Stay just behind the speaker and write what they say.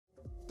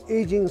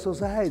aging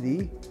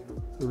society,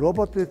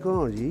 robot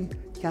technology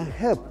can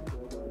help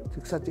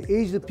to such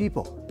aged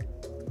people.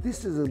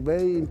 This is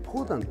very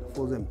important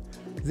for them.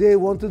 They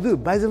want to do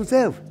by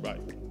themselves.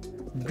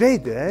 Right.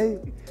 Great, eh?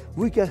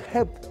 We can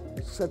help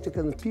such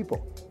kind of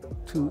people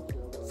to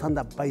stand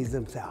up by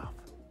themselves.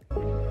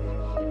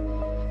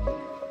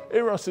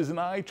 IROS is an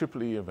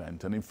IEEE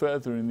event, and in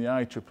furthering the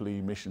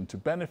IEEE mission to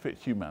benefit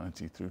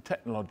humanity through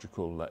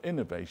technological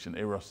innovation,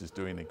 IROS is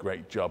doing a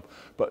great job,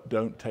 but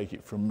don't take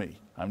it from me.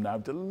 I'm now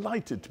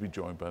delighted to be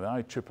joined by the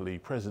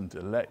IEEE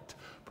President-elect,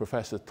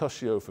 Professor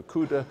Toshio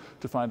Fukuda,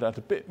 to find out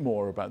a bit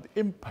more about the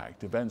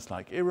impact events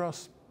like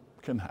IROS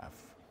can have.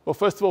 Well,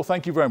 first of all,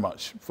 thank you very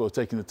much for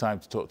taking the time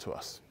to talk to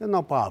us.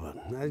 No problem.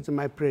 It's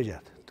my pleasure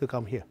to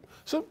come here.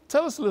 So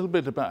tell us a little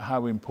bit about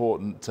how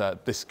important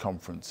this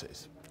conference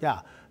is.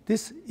 Yeah,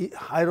 this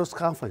IROS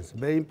conference is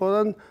very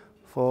important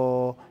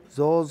for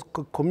those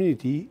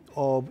community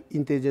of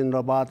intelligent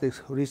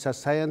robotics research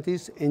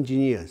scientists,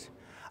 engineers.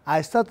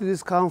 I started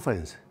this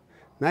conference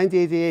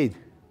 1988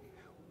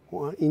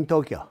 in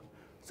Tokyo.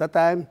 That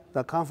time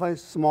the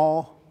conference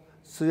small,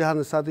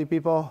 330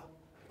 people,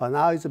 but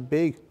now it's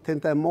big, 10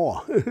 times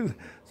more.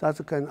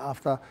 That's kind of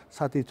after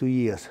 32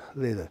 years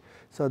later.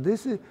 So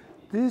this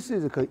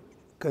is a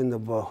kind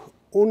of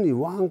only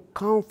one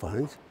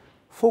conference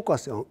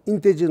focused on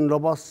intelligent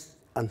robots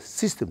and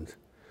systems.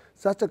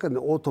 That's a kind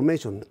of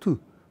automation too.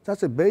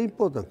 That's a very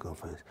important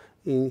conference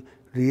in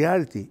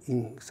reality,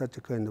 in such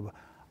a kind of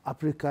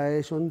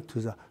application to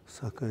the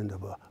kind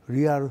of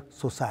real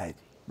society.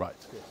 Right.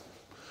 Yes.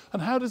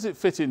 And how does it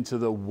fit into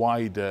the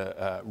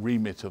wider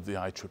remit of the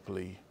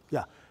IEEE?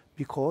 Yeah,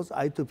 because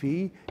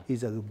IEEE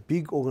is a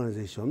big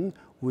organization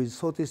with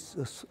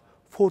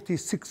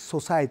 46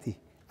 society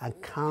and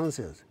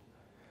councils.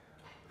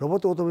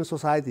 Robot Automation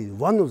Society is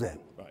one of them.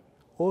 Right.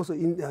 Also,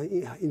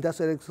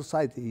 Industrial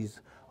Society is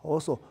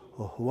also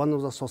one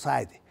of the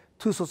society.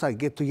 Two societies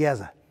get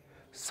together.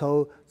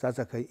 So that's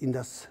like an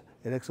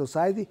Industrial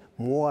Society,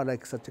 more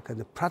like such a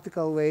kind of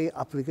practical way,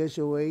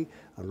 application way,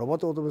 and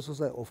Robot Automation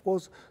Society, of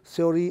course,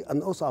 theory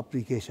and also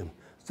application.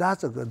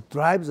 That's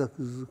drives a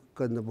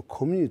kind of a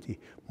community,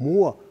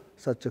 more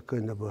such a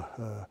kind of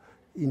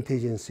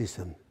intelligent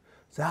system.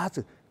 That's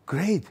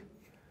great.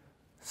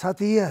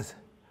 30 years,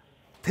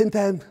 10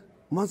 times,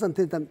 more than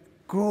 10 times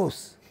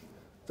growth.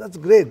 That's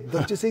great,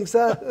 don't you think,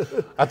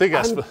 sir? I think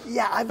that's...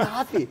 Yeah, I'm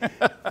happy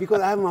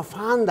because I'm a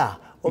founder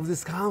of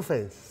this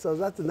conference. So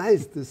that's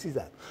nice to see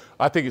that.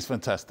 I think it's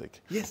fantastic.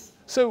 Yes.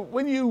 So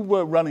when you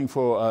were running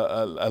for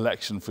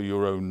election for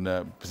your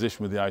own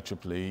position with the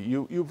IEEE,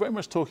 you were very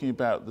much talking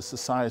about the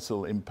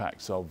societal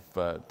impacts of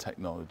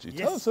technology. Yes.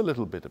 Tell us a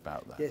little bit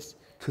about that. Yes.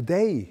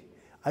 Today,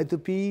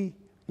 IEEE,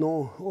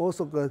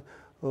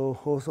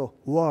 also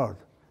world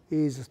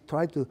is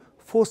trying to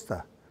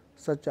foster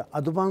such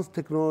advanced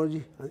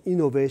technology and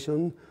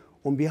innovation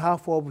on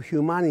behalf of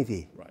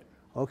humanity. Right.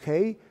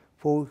 Okay?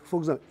 For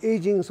example,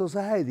 aging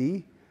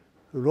society,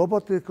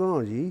 robot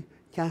technology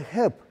can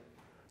help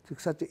to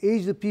such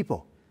aged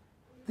people.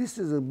 This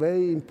is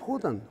very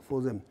important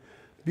for them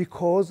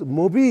because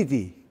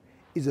mobility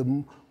is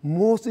the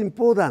most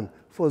important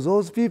for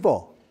those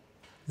people.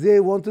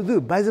 They want to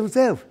do by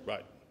themselves.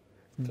 Right.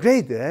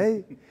 Great,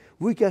 eh?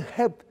 We can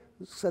help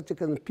such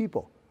kind of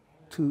people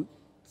to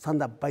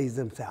stand up by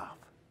themselves.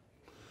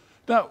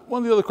 Now,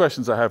 one of the other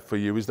questions I have for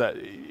you is that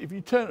if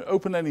you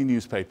open any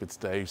newspaper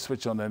today,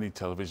 switch on any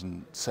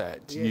television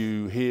set, yes,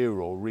 you hear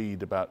or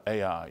read about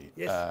AI.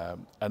 Yes.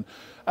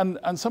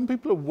 And some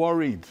people are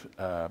worried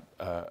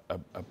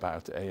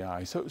about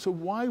AI. So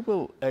why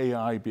will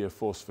AI be a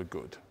force for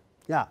good?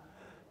 Yeah,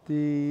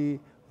 the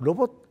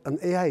robot and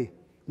AI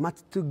much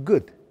too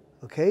good,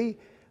 okay?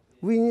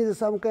 We need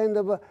some kind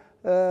of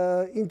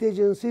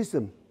intelligent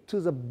system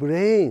to the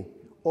brain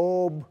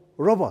of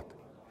robot.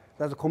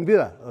 That's a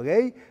computer,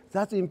 okay?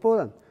 That's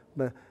important.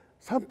 But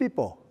some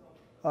people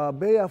are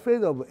very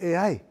afraid of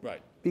AI.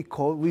 Right.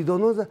 Because we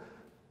don't know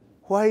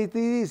why it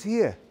is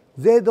here.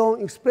 They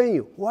don't explain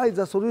you why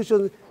the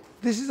solution,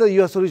 this is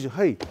your solution.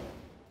 Hey,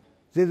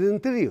 they didn't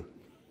tell you.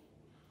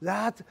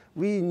 That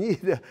we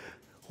need,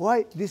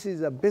 why this is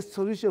the best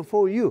solution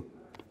for you.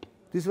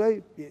 This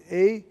way,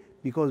 A,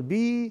 because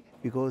B,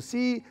 because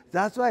C,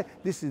 that's why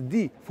this is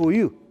D for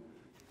you.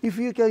 If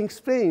you can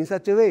explain in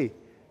such a way,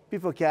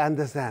 people can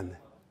understand.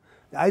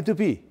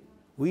 IEEE,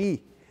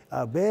 we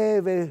are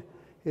very,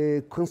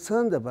 very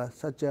concerned about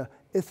such an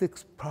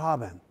ethics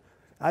problem.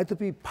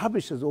 IEEE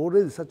publishes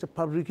already such a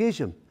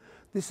publication.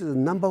 This is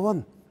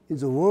 #1 in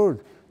the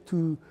world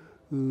to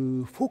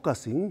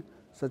focusing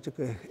such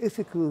an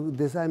ethical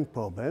design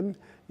problem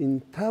in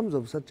terms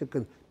of such a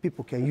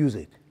people can use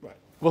it. Right.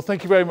 Well,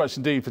 thank you very much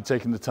indeed for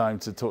taking the time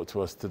to talk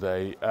to us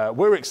today.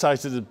 We're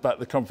excited about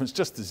the conference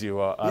just as you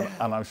are,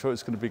 and I'm sure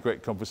it's going to be a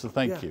great conference, so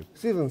thank you.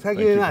 Stephen, thank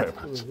you very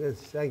much. Yes,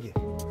 thank you.